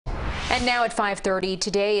And now at 5:30,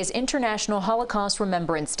 today is International Holocaust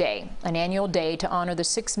Remembrance Day, an annual day to honor the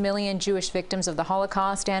 6 million Jewish victims of the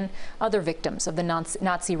Holocaust and other victims of the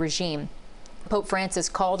Nazi regime. Pope Francis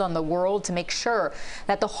called on the world to make sure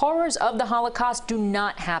that the horrors of the Holocaust do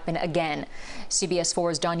not happen again. CBS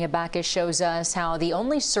 4's Danya Bacchus shows us how the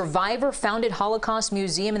only survivor-founded Holocaust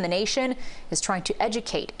museum in the nation is trying to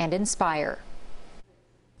educate and inspire.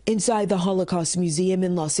 Inside the Holocaust Museum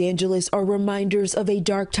in Los Angeles are reminders of a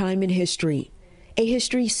dark time in history. A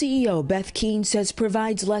history CEO, Bacchus, says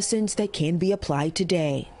provides lessons that can be applied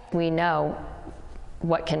today. We know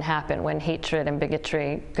what can happen when hatred and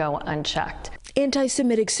bigotry go unchecked.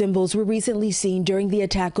 Anti-Semitic symbols were recently seen during the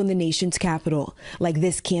attack on the nation's capital, like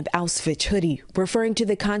this Camp Auschwitz hoodie, referring to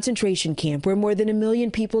the concentration camp where more than 1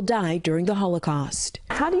 million people died during the Holocaust.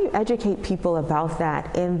 How do you educate people about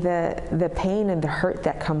that and the pain and the hurt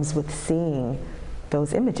that comes with seeing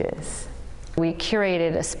those images? We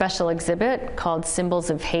curated a special exhibit called Symbols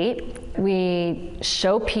of Hate. We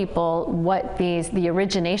show people what the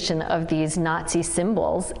origination of these Nazi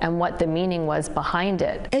symbols and what the meaning was behind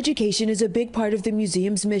it. Education is a big part of the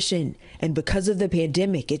museum's mission, and because of the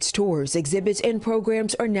pandemic, its tours, exhibits, and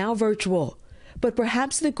programs are now virtual. But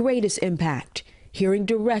perhaps the greatest impact, hearing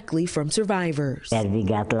directly from survivors. And we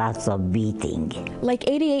got lots of beating. Like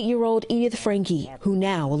 88-year-old Edith Franke, who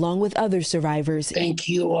now, along with other survivors, thank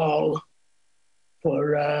you all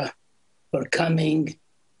for coming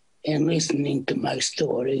and listening to my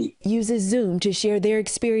story. Uses Zoom to share their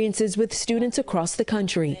experiences with students across the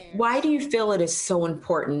country. Why do you feel it is so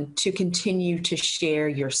important to continue to share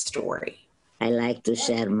your story? I like to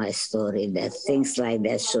share my story, that things like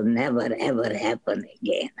that should never, ever happen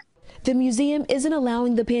again. The museum isn't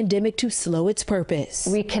allowing the pandemic to slow its purpose.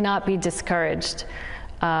 We cannot be discouraged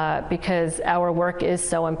because our work is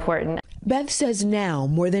so important. Beth says now,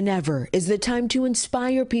 more than ever, is the time to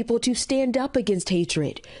inspire people to stand up against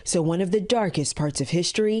hatred, so one of the darkest parts of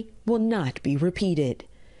history will not be repeated.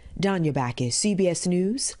 Danya Bacchus, CBS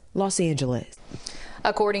News, Los Angeles.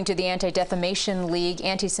 According to the Anti-Defamation League,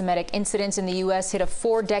 anti-Semitic incidents in the U.S. hit a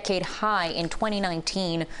 4-decade high in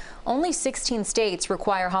 2019. Only 16 states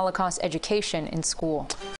require Holocaust education in school.